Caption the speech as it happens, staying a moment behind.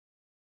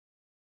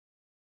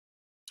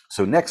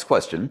So next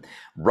question,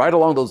 right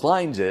along those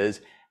lines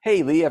is,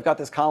 hey Lee, I've got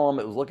this column.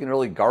 It was looking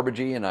really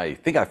garbagey and I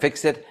think I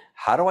fixed it.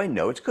 How do I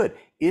know it's good?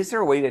 Is there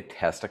a way to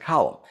test a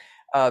column?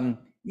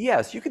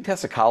 Yes, you can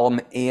test a column,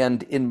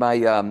 and in my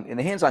in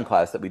the hands-on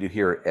class that we do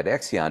here at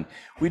Axion,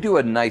 we do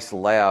a nice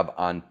lab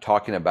on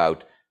talking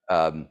about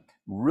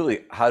really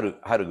how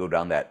to go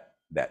down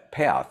that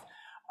path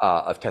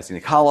of testing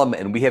the column,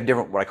 and we have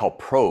different what I call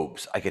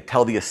probes. I could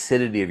tell the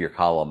acidity of your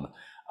column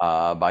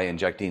by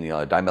injecting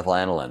dimethyl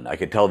aniline. I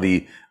could tell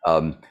the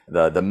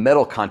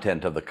metal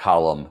content of the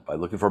column by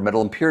looking for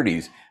metal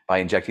impurities by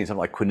injecting something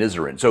like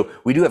quinizarin. So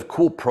we do have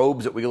cool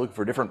probes that we look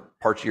for different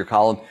parts of your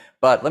column.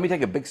 But let me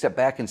take a big step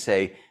back and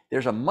say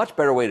there's a much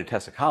better way to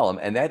test a column,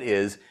 and that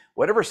is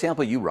whatever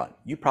sample you run.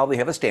 You probably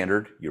have a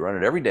standard. You run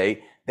it every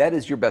day. That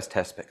is your best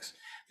test mix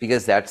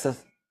because that's the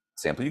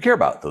sample you care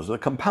about. Those are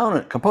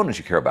the components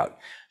you care about.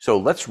 So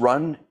let's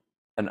run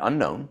an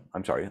unknown.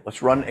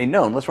 Let's run a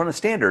known. Let's run a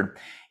standard,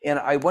 and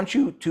I want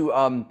you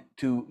to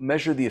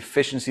measure the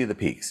efficiency of the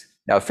peaks.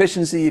 Now,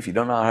 efficiency, if you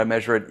don't know how to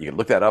measure it, you can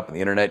look that up on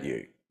the internet.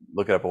 You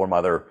look it up at one of my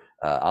other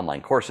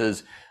online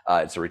courses.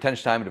 It's the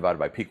retention time divided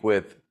by peak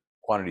width,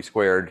 quantity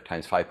squared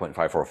times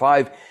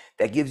 5.545.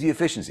 That gives you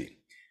efficiency.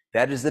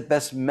 That is the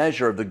best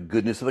measure of the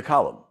goodness of the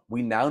column.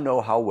 We now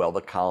know how well the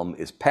column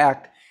is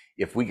packed.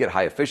 If we get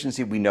high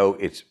efficiency, we know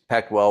it's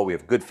packed well. We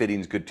have good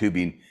fittings, good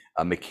tubing.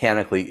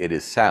 Mechanically, it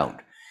is sound.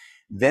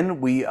 Then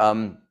we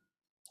can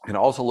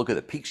also look at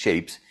the peak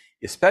shapes,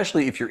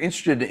 especially if you're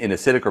interested in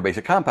acidic or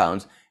basic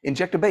compounds.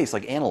 Inject a base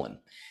like aniline.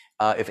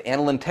 If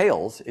aniline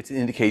tails, it's an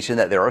indication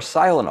that there are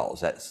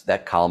silanols.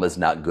 That column is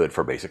not good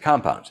for basic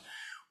compounds.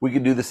 We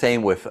can do the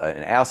same with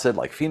an acid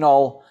like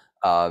phenol.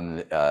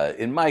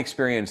 In my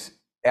experience,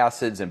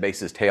 acids and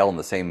bases tail in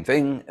the same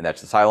thing, and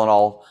that's the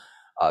silanol.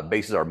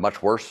 Bases are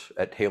much worse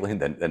at tailing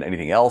than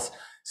anything else.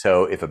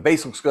 So if a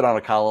base looks good on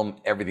a column,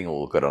 everything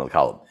will look good on the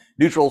column.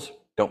 Neutrals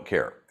don't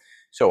care.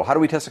 So how do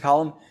we test a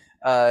column?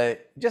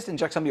 Just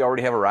inject something you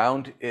already have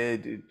around.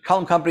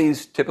 Column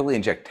companies typically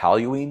inject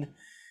toluene.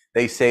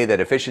 They say that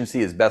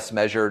efficiency is best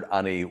measured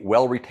on a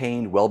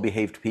well-retained,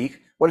 well-behaved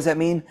peak. What does that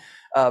mean?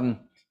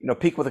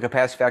 Peak with a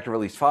capacity factor of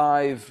at least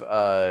 5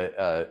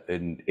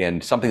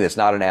 and something that's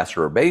not an acid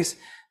or a base.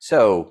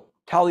 So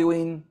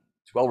toluene,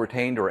 it's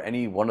well-retained, or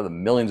any one of the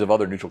millions of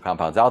other neutral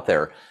compounds out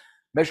there.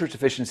 Measure its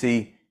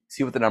efficiency,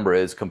 see what the number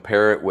is,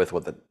 compare it with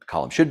what the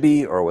column should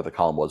be or what the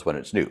column was when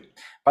it's new.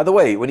 By the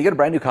way, when you get a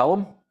brand new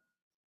column,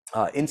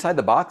 inside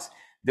the box,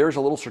 there's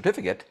a little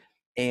certificate,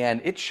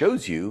 and it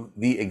shows you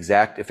the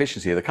exact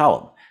efficiency of the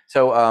column.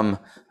 So I'm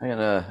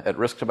gonna, at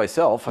risk to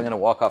myself, I'm gonna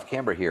walk off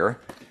camera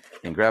here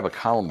and grab a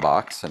column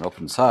box and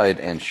open inside,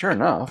 and sure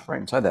enough, right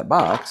inside that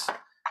box,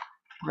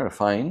 we're gonna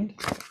find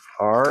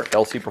our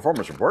LC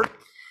performance report.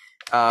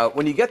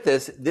 When you get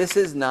this, this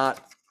is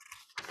not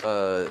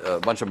a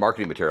bunch of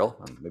marketing material.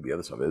 Maybe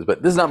other stuff is,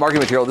 but this is not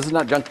marketing material. This is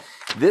not junk.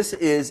 This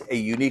is a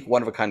unique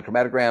one-of-a-kind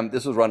chromatogram.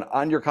 This was run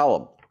on your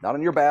column, not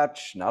on your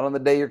batch, not on the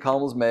day your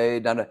column was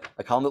made, not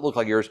a column that looked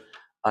like yours,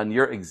 on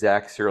your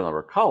exact serial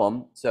number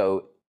column.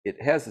 So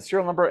it has the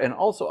serial number, and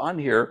also on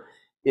here,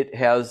 it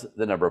has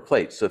the number of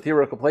plates. So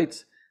theoretical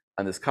plates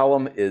on this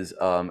column is,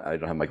 I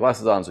don't have my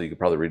glasses on, so you could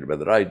probably read it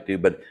better than I do,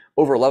 but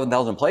over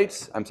 11,000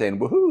 plates. I'm saying,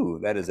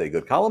 woohoo, that is a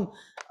good column.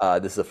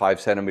 This is a 5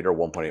 centimeter,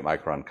 1.8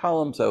 micron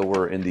column. So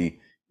we're in the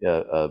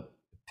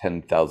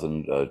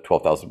 10,000,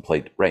 12,000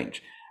 plate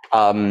range.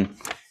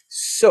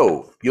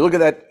 So you look at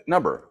that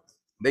number.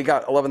 They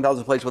got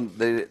 11,000 plates when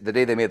the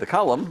day they made the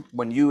column.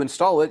 When you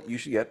install it, you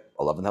should get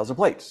 11,000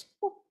 plates,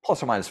 well,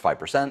 plus or minus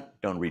 5%.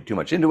 Don't read too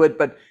much into it,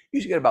 but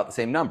you should get about the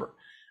same number.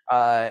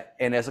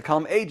 And as the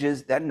column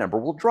ages, that number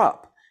will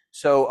drop.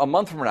 So a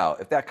month from now,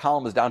 if that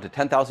column is down to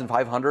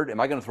 10,500, am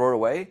I going to throw it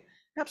away?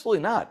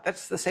 Absolutely not.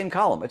 That's the same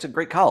column. It's a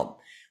great column.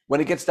 When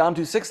it gets down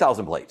to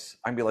 6,000 plates,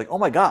 I'm gonna be like, oh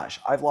my gosh,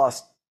 I've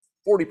lost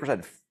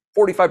 40%,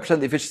 45% of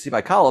the efficiency of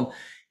my column.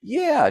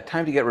 Yeah,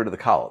 time to get rid of the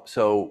column.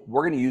 So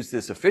we're going to use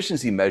this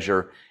efficiency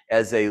measure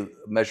as a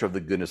measure of the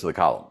goodness of the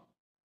column.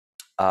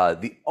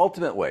 The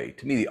ultimate way,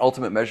 to me, the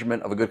ultimate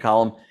measurement of a good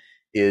column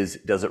is,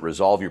 does it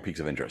resolve your peaks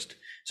of interest?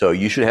 So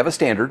you should have a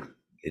standard.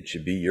 It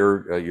should be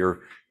your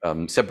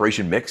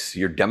separation mix,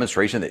 your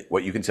demonstration that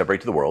what you can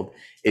separate to the world.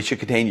 It should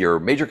contain your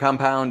major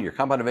compound, your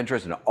compound of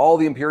interest, and all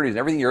the impurities and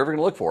everything you're ever going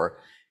to look for.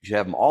 You should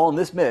have them all in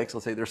this mix.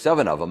 Let's say there's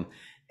 7 of them.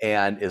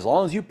 And as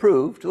long as you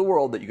prove to the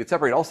world that you could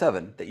separate all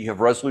 7, that you have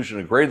resolution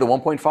of greater than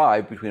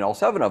 1.5 between all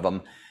 7 of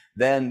them,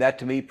 then that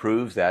to me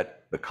proves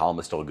that the column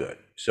is still good.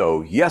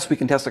 So yes, we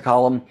can test a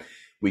column.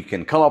 We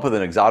can come up with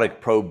an exotic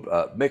probe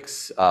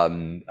mix,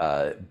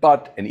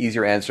 but an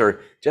easier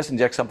answer, just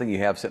inject something you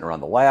have sitting around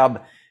the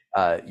lab,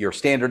 your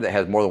standard that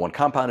has more than one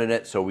compound in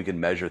it, so we can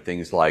measure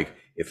things like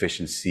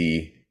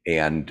efficiency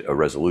and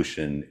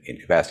resolution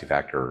and capacity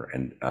factor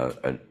and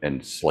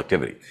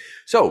selectivity.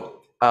 So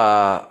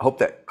hope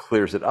that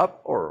clears it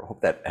up, or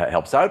hope that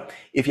helps out.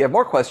 If you have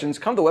more questions,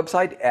 come to the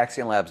website,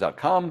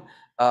 axionlabs.com,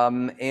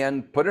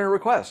 and put in a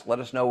request. Let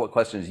us know what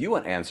questions you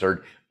want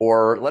answered,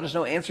 or let us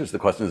know answers to the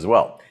questions as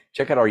well.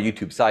 Check out our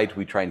YouTube site.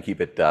 We try and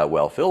keep it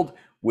well filled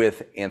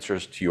with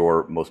answers to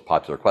your most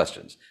popular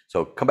questions.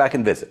 So come back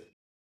and visit.